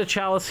 get a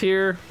chalice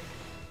here.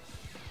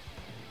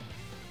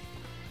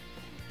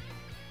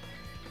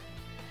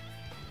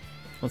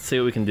 Let's see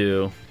what we can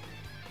do.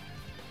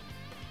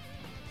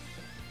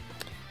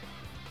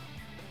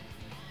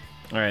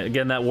 All right,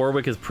 again, that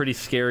Warwick is pretty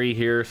scary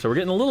here, so we're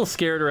getting a little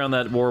scared around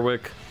that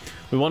Warwick.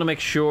 We want to make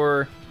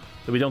sure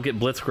that we don't get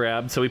blitz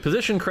grabbed, so we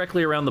position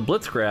correctly around the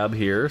blitz grab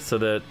here so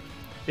that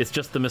it's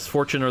just the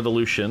Misfortune or the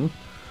Lucian.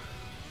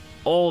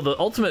 Oh, the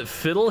ultimate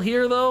fiddle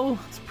here, though,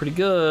 it's pretty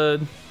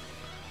good.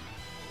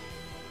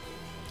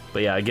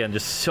 But yeah, again,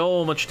 just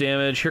so much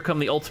damage. Here come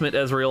the ultimate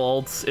Ezreal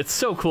ults. It's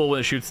so cool when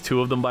it shoots 2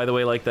 of them, by the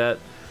way, like that.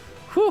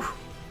 Whew.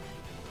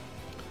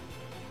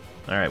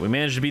 All right, we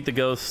managed to beat the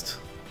Ghost.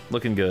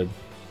 Looking good.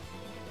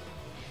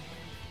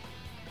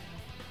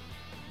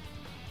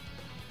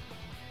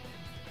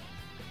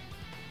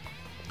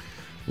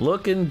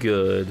 Looking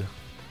good.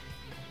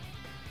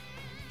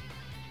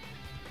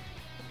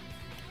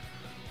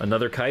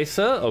 Another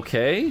Kaisa,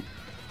 okay.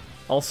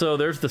 Also,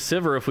 there's the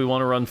Sivir if we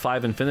want to run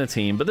 5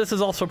 Infiniteam, but this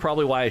is also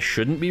probably why I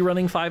shouldn't be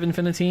running 5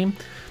 Infiniteam,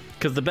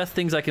 because the best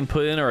things I can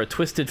put in are a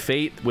Twisted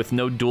Fate with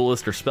no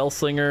Duelist or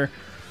Spellslinger,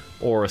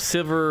 or a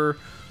Sivir,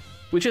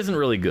 which isn't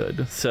really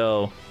good.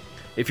 So,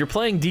 if you're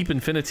playing deep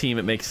Infiniteam,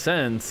 it makes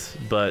sense,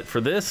 but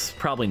for this,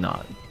 probably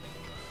not.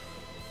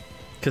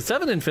 Because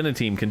 7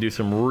 Infiniteam can do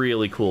some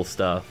really cool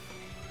stuff.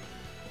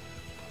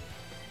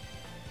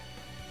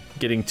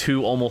 Getting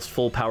 2 almost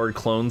full-powered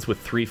clones with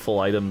 3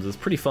 full items is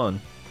pretty fun.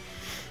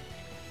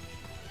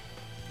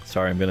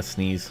 Sorry, I'm gonna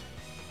sneeze.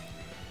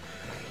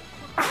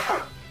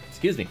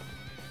 Excuse me.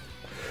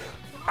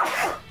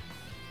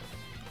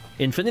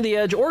 Infinity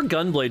Edge or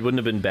Gunblade wouldn't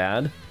have been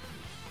bad.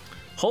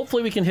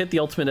 Hopefully we can hit the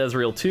ultimate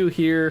Ezreal 2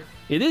 here.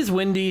 It is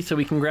windy, so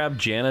we can grab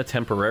Janna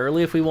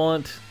temporarily if we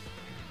want.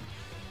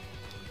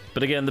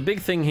 But again, the big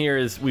thing here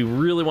is we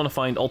really want to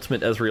find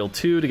ultimate Ezreal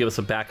 2 to give us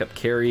a backup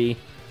carry.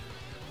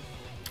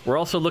 We're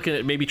also looking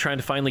at maybe trying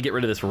to finally get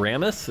rid of this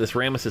Rammus. This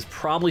Rammus is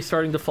probably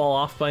starting to fall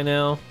off by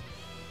now.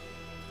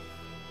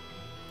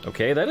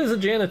 Okay, that is a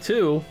Janna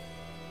too.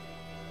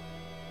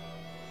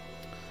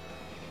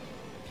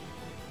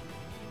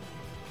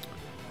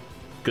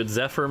 Good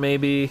Zephyr,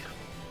 maybe.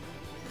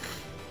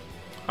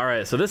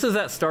 Alright, so this is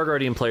that Star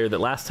Guardian player that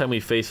last time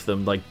we faced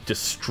them, like,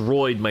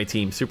 destroyed my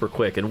team super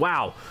quick. And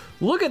wow,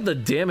 look at the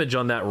damage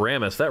on that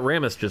Rammus. That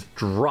Rammus just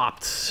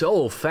dropped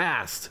so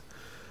fast.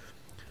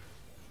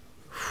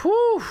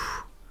 Whew.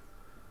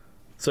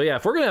 So yeah,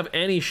 if we're going to have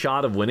any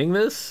shot of winning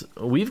this,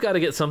 we've got to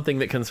get something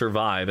that can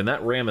survive, and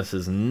that Rammus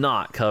is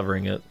not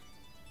covering it.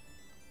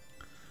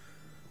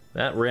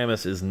 That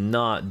Rammus is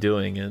not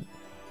doing it.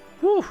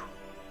 Whew.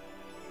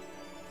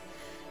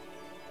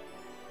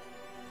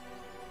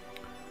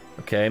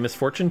 Okay,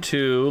 Misfortune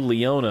 2,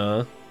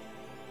 Leona.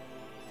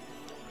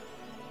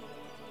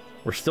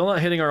 We're still not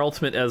hitting our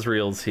ultimate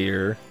Ezreals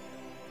here.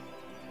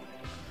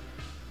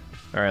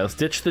 Alright, let's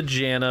ditch the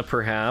Janna,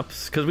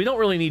 perhaps. Because we don't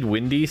really need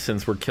Windy,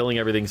 since we're killing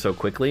everything so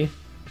quickly.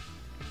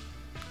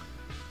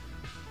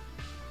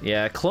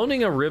 Yeah,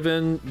 cloning a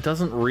Riven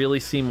doesn't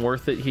really seem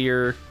worth it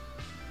here.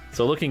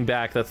 So looking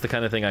back, that's the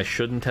kind of thing I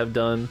shouldn't have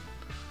done.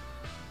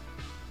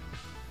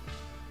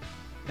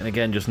 And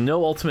again, just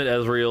no ultimate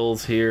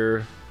Ezreals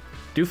here.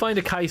 Do find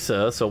a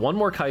Kaisa, so one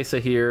more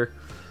Kaisa here.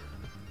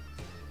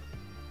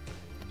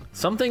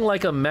 Something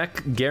like a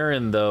Mech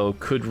Garen, though,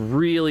 could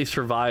really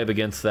survive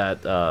against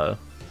that, that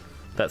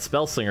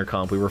Spellslinger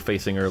comp we were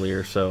facing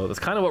earlier, so that's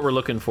kind of what we're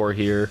looking for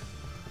here.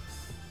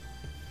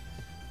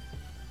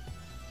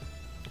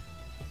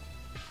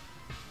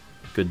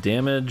 Good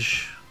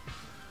damage.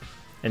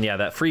 And yeah,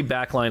 that free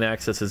backline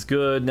access is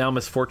good. Now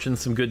Misfortune,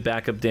 some good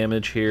backup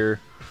damage here.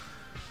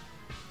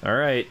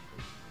 Alright.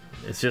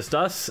 It's just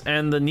us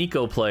and the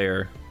Nico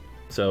player,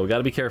 so we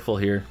gotta be careful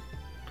here.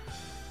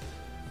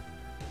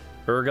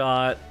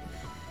 Urgot.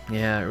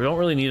 Yeah, we don't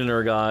really need an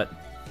Urgot.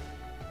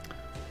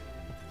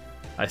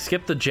 I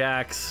skipped the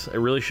Jax. I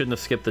really shouldn't have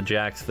skipped the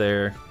Jax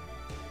there.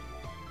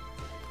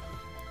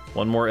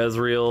 One more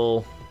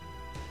Ezreal.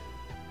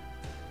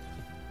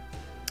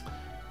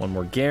 One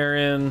more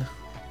Garen.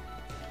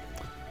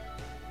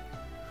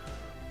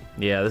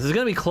 Yeah, this is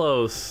going to be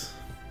close.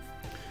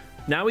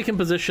 Now we can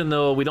position,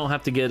 though, we don't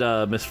have to get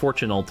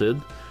Misfortune ulted.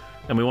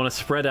 And we want to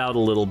spread out a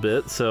little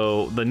bit,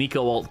 so the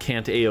Nico ult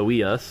can't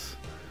AoE us.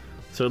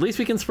 So at least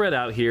we can spread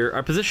out here.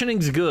 Our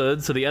positioning's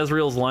good, so the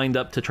Ezreal's lined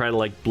up to try to,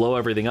 like, blow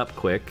everything up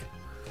quick.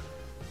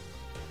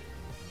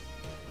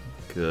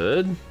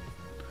 Good.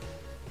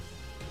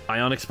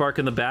 Ionic Spark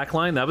in the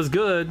backline. That was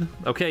good.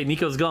 Okay,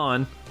 Nico's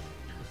gone.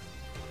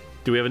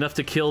 Do we have enough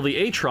to kill the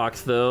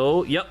Aatrox,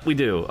 though? Yep, we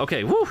do.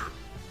 Okay, woo!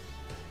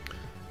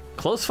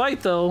 Close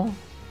fight, though.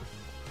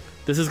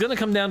 This is going to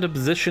come down to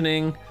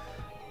positioning.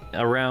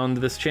 around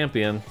this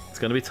champion. It's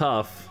going to be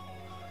tough.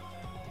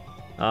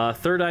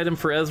 Third item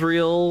for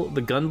Ezreal.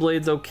 The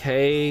Gunblade's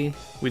okay.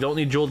 We don't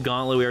need Jeweled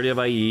Gauntlet. We already have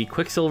IE.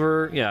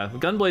 Quicksilver. Yeah,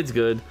 Gunblade's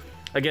good.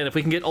 Again, if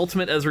we can get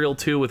Ultimate Ezreal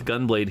 2 with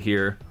Gunblade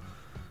here,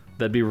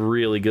 that'd be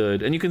really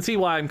good. And you can see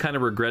why I'm kind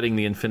of regretting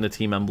the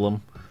Infinity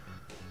emblem.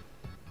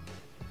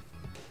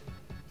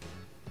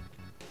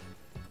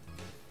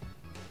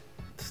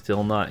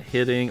 Still not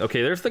hitting.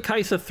 Okay, there's the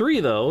Kai'Sa 3,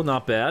 though.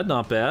 Not bad,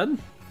 not bad.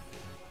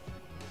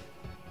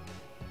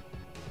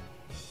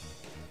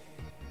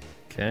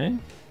 Okay.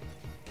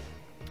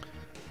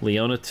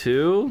 Leona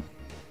 2.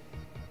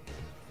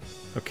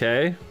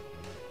 Okay.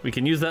 We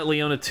can use that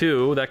Leona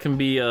 2. That can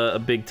be a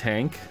big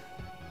tank.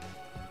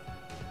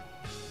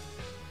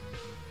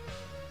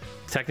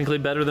 Technically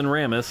better than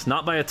Rammus.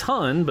 Not by a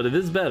ton, but it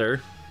is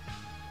better.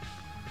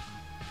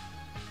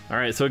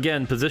 Alright, so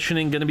again,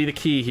 positioning going to be the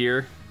key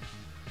here.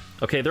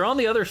 Okay, they're on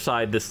the other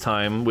side this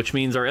time, which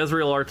means our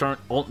Ezreal arts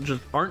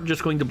aren't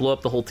just going to blow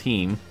up the whole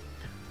team.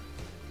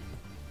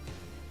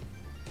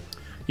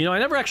 You know, I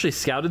never actually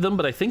scouted them,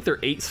 but I think they're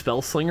 8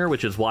 Spellslinger,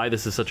 which is why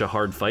this is such a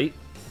hard fight.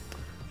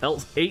 8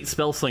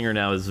 Spellslinger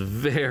now is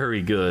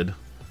very good.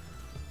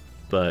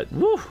 But,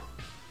 woo!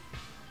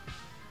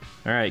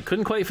 Alright,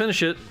 couldn't quite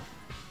finish it.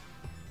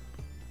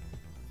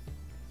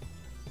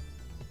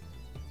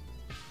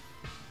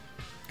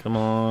 Come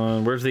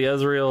on, where's the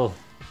Ezreal?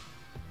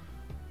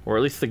 Or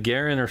at least the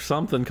Garen or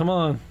something, come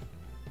on.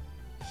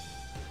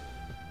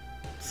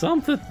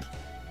 Something.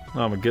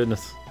 Oh my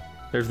goodness.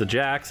 There's the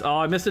Jax. Oh,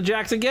 I missed a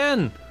Jax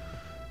again!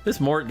 This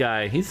Mort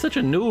guy, he's such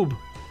a noob.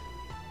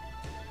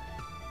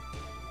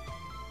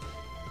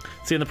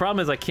 See, and the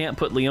problem is I can't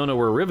put Leona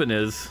where Riven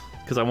is,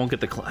 because I won't get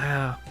the...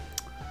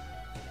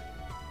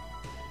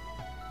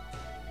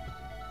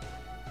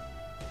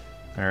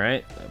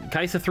 Alright.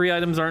 Kai'Sa 3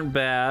 items aren't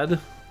bad.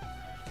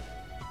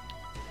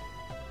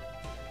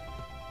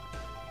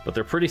 But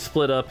they're pretty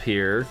split up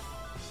here.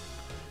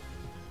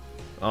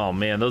 Oh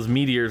man, those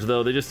meteors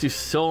though, they just do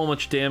so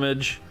much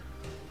damage.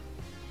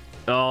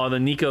 Oh, the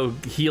Nico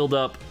healed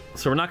up.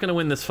 So we're not going to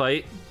win this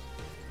fight.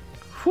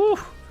 Whew.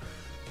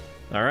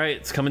 Alright,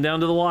 it's coming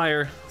down to the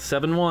wire.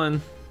 7-1.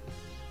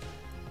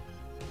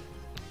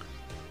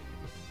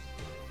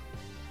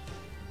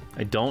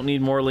 I don't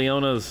need more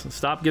Leonas.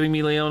 Stop giving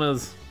me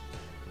Leonas.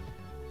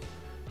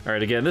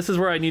 Alright, again, this is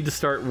where I need to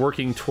start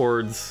working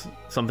towards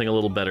something a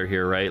little better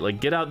here, right? Like,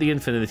 get out the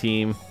Infinity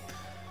team.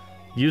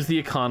 Use the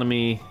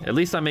economy. At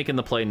least I'm making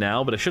the play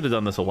now, but I should have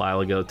done this a while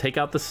ago. Take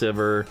out the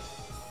Sivir.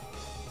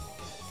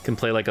 Can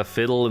play like a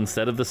Fiddle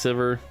instead of the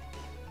Sivir.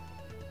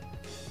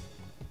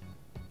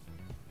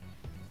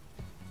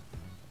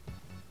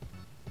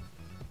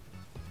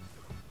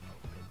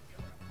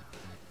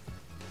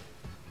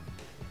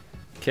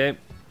 Okay.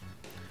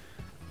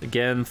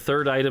 Again,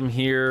 third item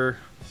here.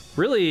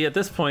 Really, at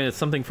this point, it's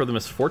something for the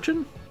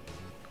Misfortune?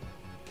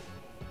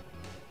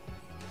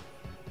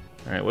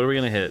 Alright, what are we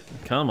going to hit?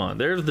 Come on,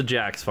 there's the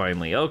Jax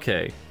finally.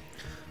 Okay.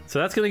 So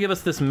that's going to give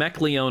us this Mech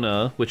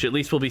Leona, which at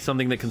least will be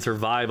something that can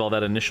survive all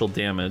that initial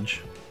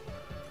damage.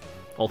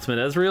 Ultimate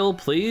Ezreal,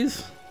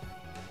 please?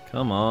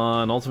 Come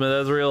on,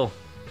 Ultimate Ezreal.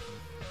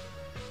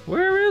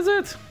 Where is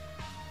it?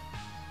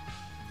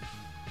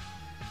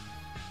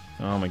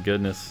 Oh my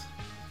goodness.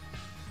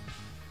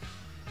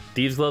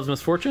 Thieves' Gloves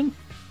Misfortune?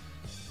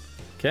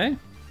 Okay.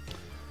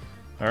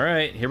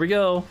 Alright, here we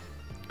go.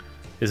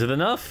 Is it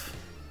enough?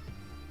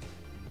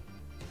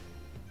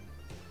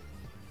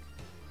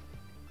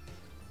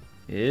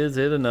 Is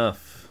it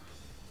enough?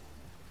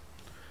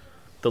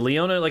 The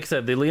Leona, like I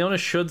said, the Leona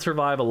should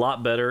survive a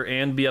lot better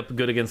and be up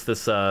good against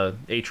this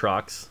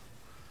Aatrox.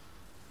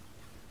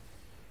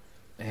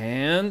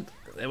 And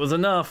it was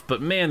enough,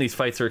 but man, these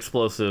fights are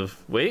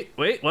explosive. Wait,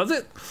 was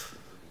it?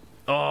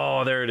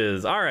 Oh, there it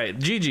is. All right,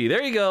 GG.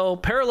 There you go.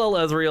 Parallel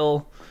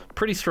Ezreal.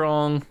 Pretty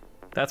strong.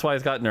 That's why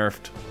it's got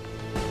nerfed.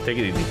 Take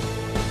it easy.